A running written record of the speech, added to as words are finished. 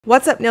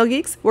What's up, nail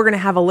geeks? We're going to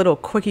have a little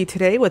quickie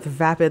today with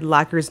Vapid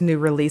Lacquer's new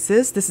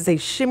releases. This is a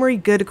shimmery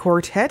good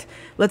quartet.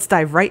 Let's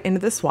dive right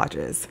into the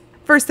swatches.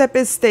 First up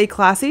is Stay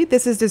Classy.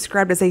 This is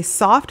described as a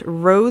soft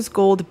rose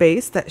gold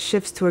base that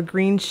shifts to a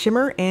green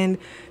shimmer and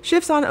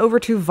shifts on over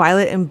to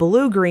violet and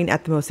blue green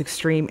at the most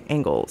extreme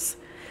angles.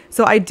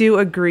 So I do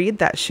agree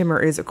that shimmer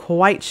is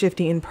quite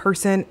shifty in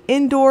person.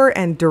 Indoor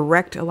and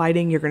direct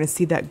lighting, you're going to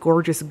see that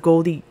gorgeous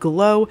goldy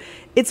glow.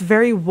 It's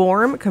very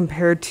warm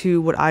compared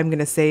to what I'm going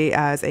to say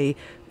as a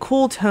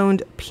cool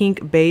toned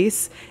pink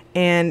base.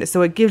 And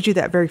so it gives you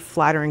that very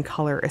flattering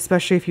color,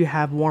 especially if you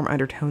have warm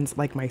undertones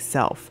like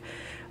myself.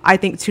 I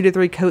think 2 to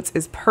 3 coats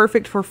is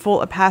perfect for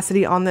full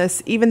opacity on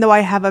this. Even though I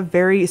have a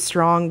very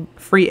strong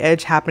free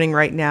edge happening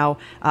right now,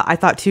 I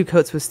thought 2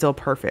 coats was still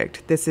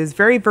perfect. This is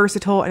very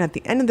versatile, and at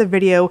the end of the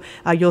video,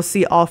 you'll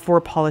see all 4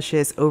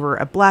 polishes over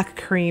a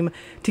black cream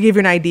to give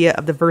you an idea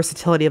of the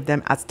versatility of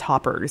them as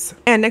toppers.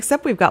 And next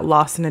up, we've got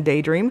Lost in a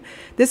Daydream.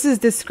 This is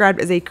described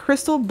as a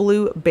crystal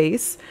blue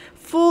base,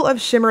 full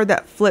of shimmer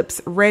that flips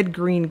red,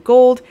 green,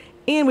 gold.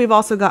 And we've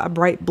also got a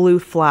bright blue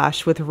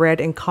flash with red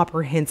and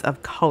copper hints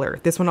of color.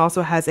 This one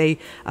also has a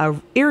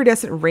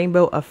iridescent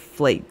rainbow of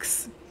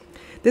flakes.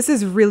 This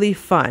is really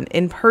fun.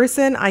 In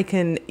person, I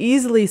can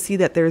easily see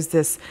that there's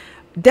this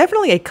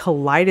definitely a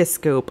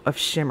kaleidoscope of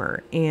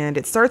shimmer, and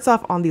it starts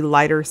off on the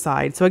lighter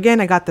side. So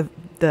again, I got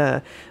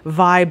the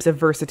vibes of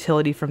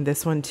versatility from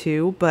this one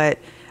too, but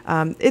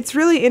it's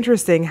really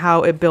interesting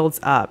how it builds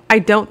up. I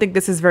don't think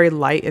this is very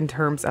light in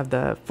terms of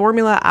the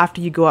formula.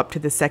 After you go up to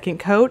the second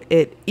coat,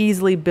 it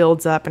easily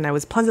builds up, and I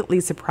was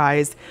pleasantly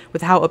surprised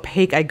with how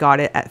opaque I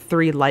got it at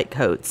 3 light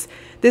coats.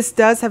 This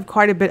does have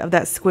quite a bit of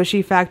that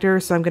squishy factor,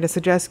 so I'm going to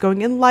suggest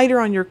going in lighter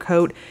on your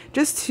coat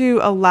just to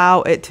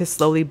allow it to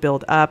slowly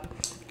build up.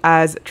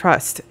 As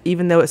trust,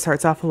 even though it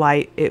starts off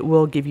light, it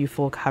will give you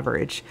full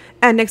coverage.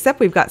 And next up,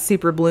 we've got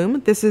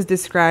Superbloom. This is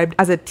described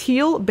as a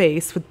teal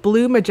base with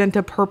blue,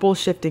 magenta, purple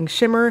shifting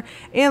shimmer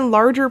and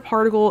larger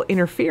particle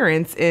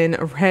interference in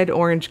red,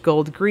 orange,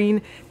 gold,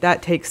 green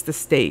that takes the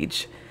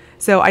stage.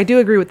 So I do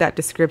agree with that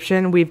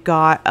description. We've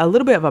got a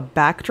little bit of a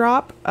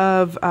backdrop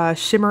of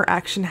shimmer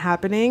action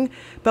happening,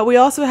 but we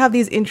also have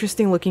these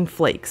interesting looking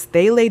flakes.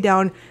 They lay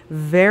down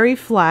very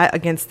flat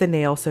against the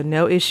nail, so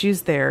no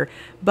issues there,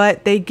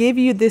 but they give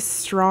you this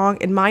strong,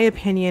 in my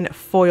opinion,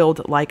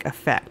 foiled-like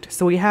effect.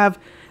 So we have,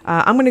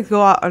 I'm gonna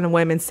go out on a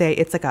whim and say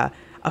it's like a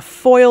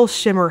foil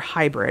shimmer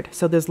hybrid.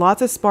 So there's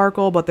lots of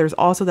sparkle, but there's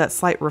also that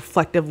slight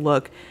reflective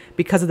look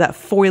because of that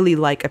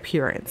foily-like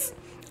appearance.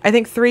 I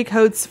think 3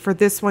 coats for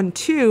this one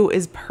too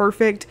is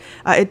perfect.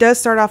 It does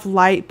start off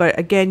light, but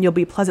again, you'll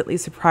be pleasantly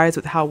surprised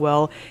with how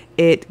well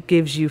it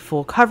gives you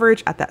full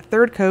coverage at that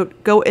 3rd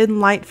coat. Go in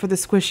light for the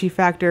squishy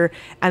factor,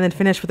 and then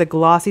finish with a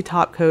glossy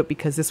top coat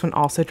because this one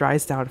also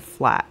dries down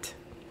flat.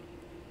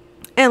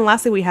 And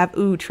lastly, we have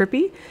Ooooh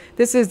Trippy.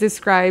 This is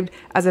described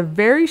as a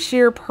very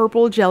sheer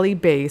purple jelly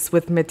base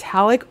with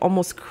metallic,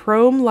 almost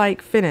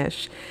chrome-like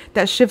finish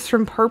that shifts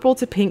from purple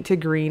to pink to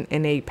green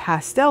in a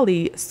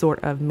pastel-y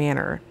sort of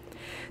manner.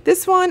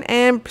 This one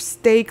and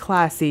Stay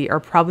Classy are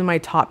probably my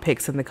top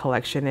picks in the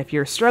collection. If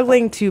you're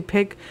struggling to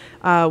pick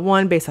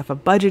one based off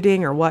of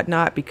budgeting or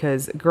whatnot,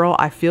 because girl,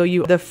 I feel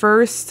you. The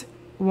first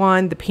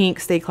one, the pink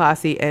Stay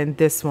Classy, and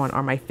this one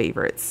are my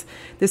favorites.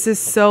 This is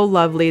so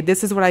lovely.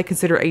 This is what I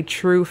consider a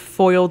true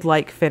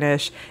foiled-like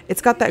finish.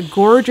 It's got that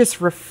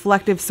gorgeous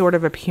reflective sort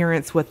of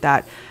appearance with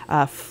that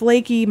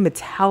flaky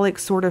metallic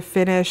sort of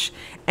finish,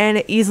 and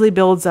it easily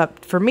builds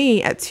up for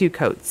me at 2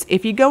 coats.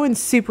 If you go in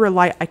super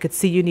light, I could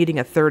see you needing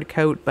a 3rd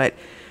coat, but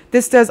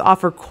this does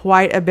offer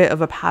quite a bit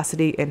of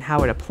opacity in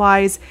how it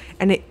applies,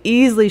 and it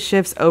easily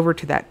shifts over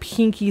to that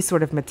pinky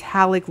sort of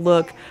metallic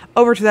look,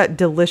 over to that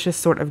delicious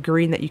sort of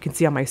green that you can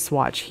see on my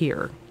swatch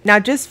here. Now,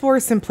 just for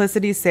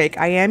simplicity's sake,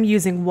 I am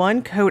using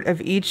 1 coat of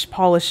each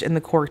polish in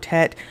the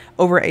Quartet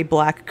over a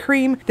black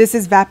cream. This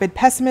is Vapid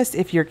Pessimist.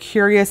 If you're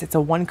curious, it's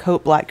a 1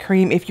 coat black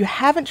cream. If you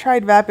haven't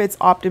tried Vapid's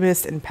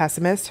Optimist and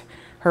Pessimist,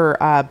 her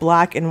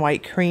black and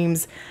white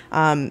creams,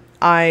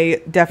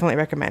 I definitely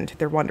recommend.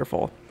 They're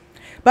wonderful.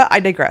 But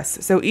I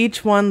digress. So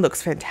each one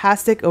looks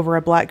fantastic over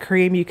a black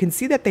cream. You can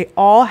see that they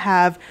all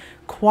have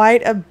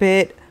quite a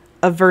bit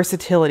of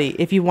versatility.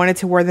 If you wanted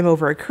to wear them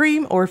over a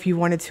cream, or if you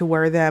wanted to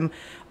wear them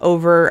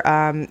over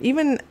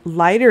even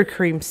lighter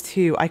creams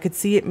too, I could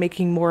see it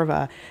making more of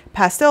a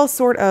pastel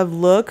sort of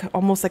look,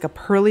 almost like a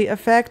pearly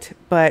effect,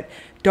 but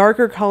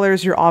darker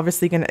colors, you're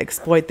obviously going to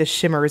exploit the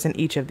shimmers in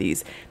each of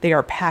these. They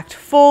are packed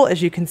full,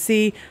 as you can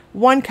see.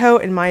 1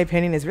 coat, in my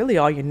opinion, is really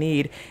all you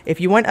need. If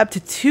you went up to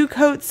 2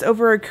 coats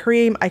over a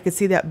cream, I could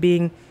see that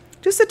being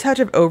just a touch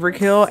of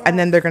overkill, and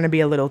then they're going to be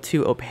a little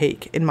too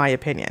opaque, in my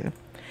opinion.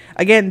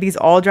 Again, these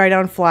all dry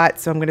down flat,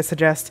 so I'm going to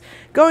suggest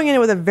going in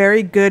with a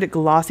very good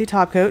glossy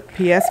top coat.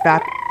 P.S.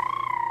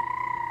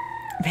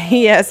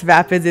 Yes,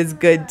 Vapid is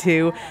good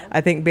too.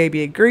 I think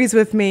baby agrees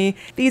with me.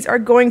 These are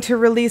going to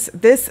release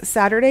this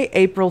Saturday,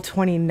 April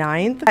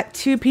 29th at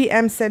 2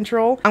 p.m.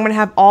 Central. I'm going to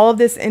have all of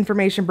this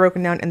information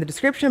broken down in the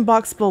description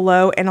box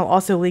below, and I'll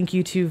also link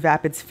you to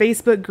Vapid's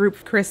Facebook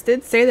group. Chris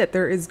did say that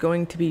there is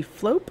going to be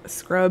float,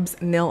 scrubs,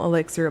 nail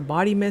elixir,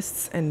 body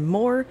mists, and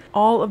more.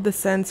 All of the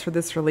scents for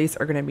this release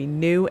are going to be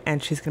new,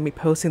 and she's going to be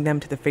posting them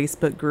to the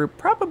Facebook group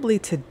probably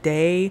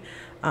today.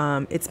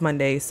 It's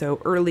Monday,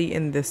 so early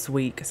in this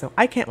week. So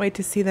I can't wait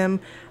to see them.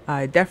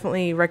 I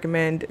definitely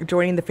recommend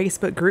joining the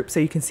Facebook group so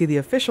you can see the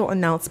official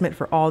announcement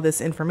for all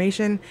this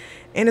information.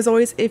 And as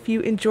always, if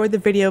you enjoyed the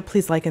video,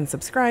 please like and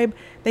subscribe.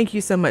 Thank you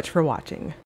so much for watching.